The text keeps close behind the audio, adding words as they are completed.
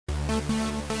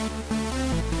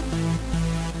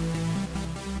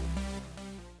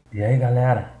E aí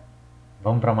galera,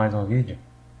 vamos para mais um vídeo?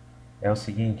 É o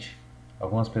seguinte,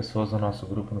 algumas pessoas do nosso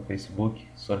grupo no Facebook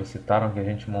solicitaram que a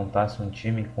gente montasse um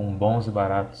time com bons e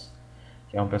baratos,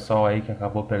 que é um pessoal aí que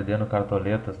acabou perdendo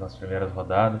cartoletas nas primeiras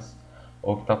rodadas,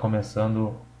 ou que está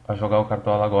começando a jogar o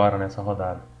Cartola agora nessa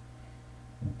rodada.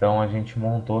 Então a gente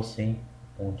montou sim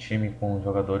um time com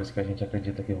jogadores que a gente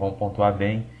acredita que vão pontuar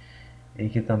bem e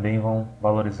que também vão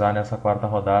valorizar nessa quarta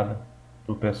rodada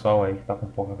para o pessoal aí que está com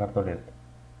pouca cartoleta.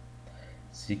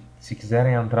 Se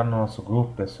quiserem entrar no nosso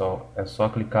grupo, pessoal, é só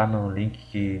clicar no link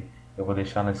que eu vou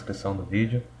deixar na descrição do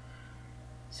vídeo.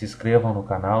 Se inscrevam no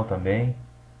canal também,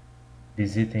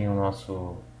 visitem o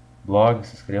nosso blog,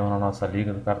 se inscrevam na nossa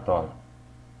Liga do Cartola.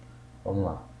 Vamos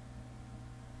lá.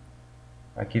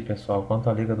 Aqui, pessoal, quanto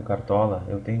à Liga do Cartola,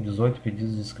 eu tenho 18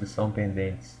 pedidos de inscrição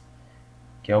pendentes,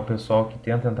 que é o pessoal que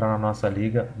tenta entrar na nossa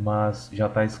liga, mas já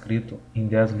está inscrito em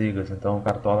 10 ligas, então o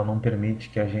Cartola não permite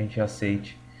que a gente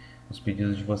aceite os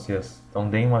pedidos de vocês. Então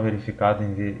deem uma verificada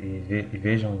e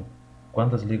vejam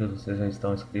quantas ligas vocês já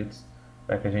estão inscritos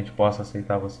para que a gente possa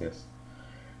aceitar vocês.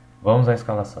 Vamos à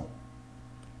escalação.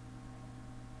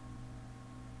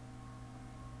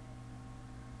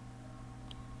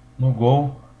 No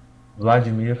gol,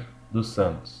 Vladimir dos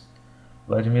Santos.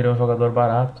 Vladimir é um jogador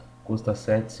barato, custa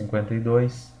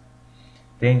 7,52.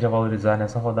 Tende a valorizar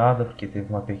nessa rodada, porque teve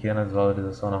uma pequena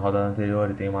desvalorização na rodada anterior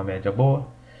e tem uma média boa.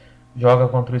 Joga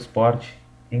contra o Sport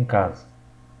em casa.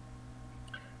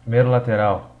 Primeiro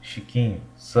lateral, Chiquinho,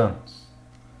 Santos.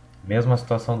 Mesma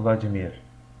situação do Vladimir.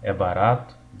 É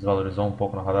barato, desvalorizou um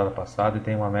pouco na rodada passada e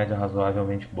tem uma média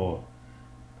razoavelmente boa.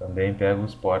 Também pega o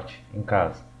Sport em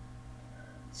casa.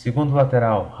 Segundo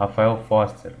lateral, Rafael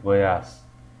Foster, Goiás.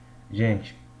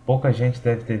 Gente, pouca gente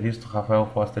deve ter visto Rafael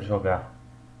Foster jogar.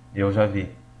 Eu já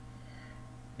vi.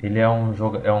 Ele é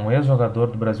um ex-jogador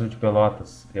do Brasil de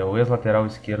Pelotas, é o ex-lateral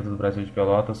esquerdo do Brasil de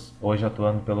Pelotas, hoje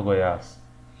atuando pelo Goiás.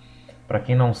 Para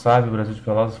quem não sabe, o Brasil de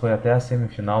Pelotas foi até a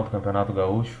semifinal do Campeonato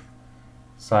Gaúcho,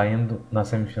 saindo na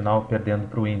semifinal perdendo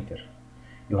para o Inter.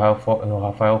 E o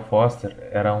Rafael Foster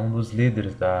era um dos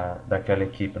líderes daquela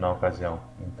equipe na ocasião.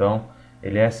 Então,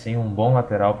 ele é sim um bom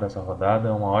lateral para essa rodada,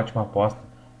 é uma ótima aposta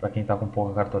para quem está com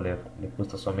pouca cartoleta. Ele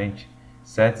custa somente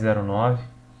 7,09.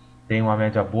 Tem uma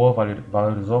média boa,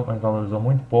 valorizou, mas valorizou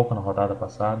muito pouco na rodada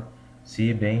passada. Se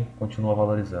ir bem, continua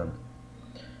valorizando.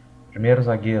 Primeiro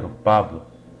zagueiro, Pablo,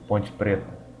 Ponte Preta.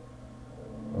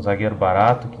 Um zagueiro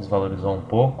barato, que desvalorizou um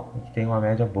pouco e que tem uma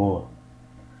média boa.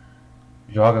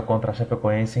 Joga contra a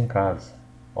Chapecoense em casa.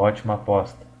 Ótima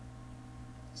aposta.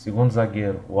 Segundo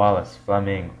zagueiro, Wallace,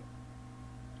 Flamengo.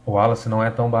 O Wallace não é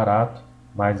tão barato,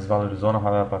 mas desvalorizou na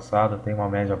rodada passada, tem uma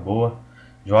média boa.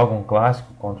 Joga um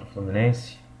clássico contra o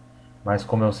Fluminense. Mas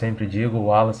como eu sempre digo, o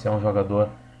Wallace é um jogador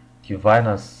que vai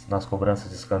nas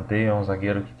cobranças de escanteio, é um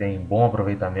zagueiro que tem bom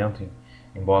aproveitamento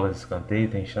em bolas de escanteio,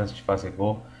 tem chance de fazer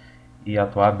gol e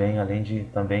atuar bem, além de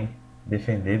também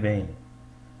defender bem,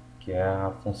 que é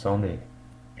a função dele.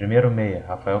 Primeiro meia,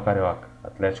 Rafael Carioca,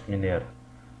 Atlético Mineiro.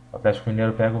 O Atlético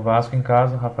Mineiro pega o Vasco em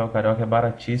casa, Rafael Carioca é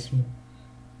baratíssimo,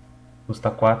 custa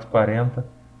 4,40,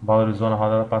 valorizou na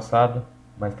rodada passada,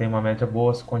 mas tem uma média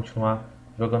boa, se continuar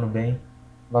jogando bem,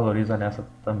 valoriza nessa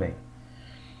também.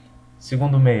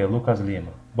 Segundo meia, Lucas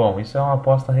Lima. Bom, isso é uma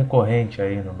aposta recorrente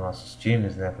aí nos nossos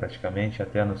times, né? Praticamente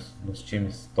até nos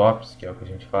times tops, que é o que a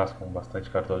gente faz com bastante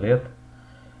cartoleta.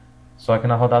 Só que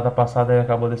na rodada passada ele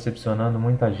acabou decepcionando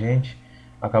muita gente,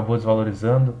 acabou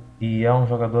desvalorizando e é um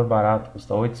jogador barato,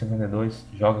 custa 8,52,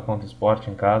 joga contra o Sport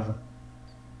em casa.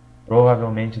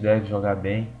 Provavelmente deve jogar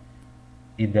bem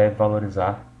e deve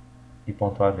valorizar e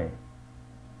pontuar bem.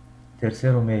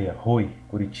 Terceiro meia, Rui,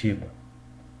 Curitiba.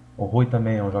 O Rui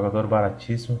também é um jogador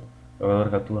baratíssimo, jogador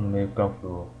que atua no meio campo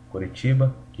do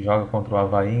Curitiba, que joga contra o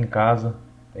Avaí em casa,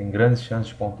 tem grandes chances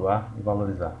de pontuar e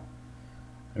valorizar.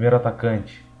 Primeiro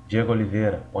atacante, Diego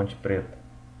Oliveira, Ponte Preta.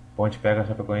 Ponte pega a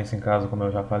Chapecoense em casa, como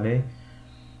eu já falei.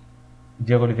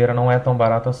 Diego Oliveira não é tão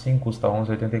barato assim, custa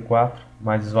 11,84,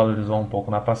 mas desvalorizou um pouco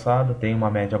na passada, tem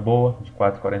uma média boa de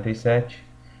 4,47.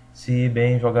 Se ir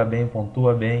bem, joga bem,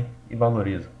 pontua bem e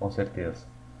valoriza, com certeza.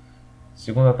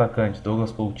 Segundo atacante,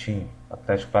 Douglas Coutinho,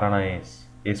 Atlético Paranaense.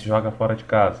 Esse joga fora de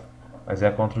casa, mas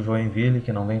é contra o Joinville,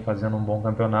 que não vem fazendo um bom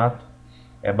campeonato.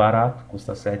 É barato,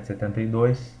 custa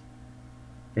 7,72.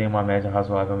 Tem uma média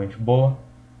razoavelmente boa.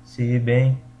 Se ir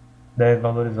bem, deve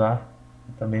valorizar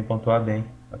e também pontuar bem.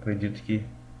 Acredito que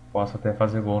possa até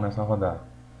fazer gol nessa rodada.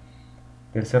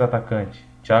 Terceiro atacante,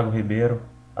 Thiago Ribeiro,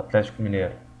 Atlético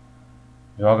Mineiro.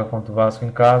 Joga contra o Vasco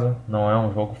em casa, não é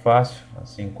um jogo fácil,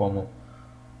 assim como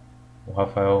o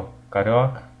Rafael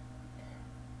Carioca.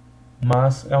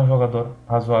 mas é um jogador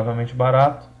razoavelmente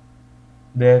barato,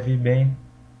 deve ir bem,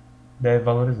 deve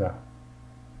valorizar.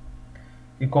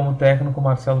 E como técnico,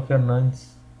 Marcelo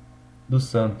Fernandes do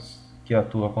Santos, que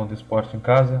atua contra o Sport em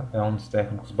casa, é um dos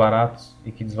técnicos baratos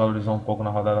e que desvalorizou um pouco na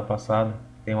rodada passada,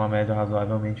 tem uma média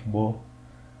razoavelmente boa.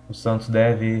 O Santos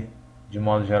deve ir, de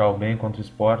modo geral, bem contra o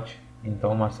Sport,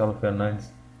 então o Marcelo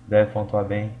Fernandes deve pontuar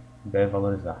bem, deve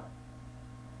valorizar.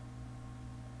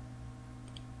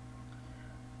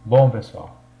 Bom,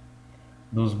 pessoal,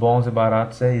 dos bons e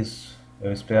baratos é isso.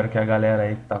 Eu espero que a galera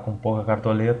aí que está com pouca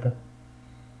cartoleta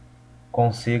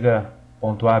consiga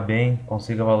pontuar bem,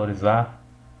 consiga valorizar,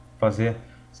 fazer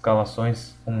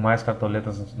escalações com mais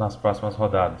cartoletas nas próximas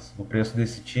rodadas. O preço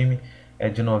desse time é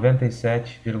de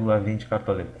 97,20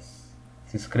 cartoletas.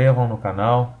 Se inscrevam no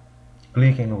canal,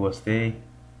 cliquem no gostei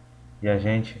e a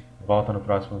gente volta no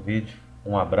próximo vídeo.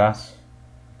 Um abraço,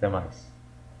 até mais.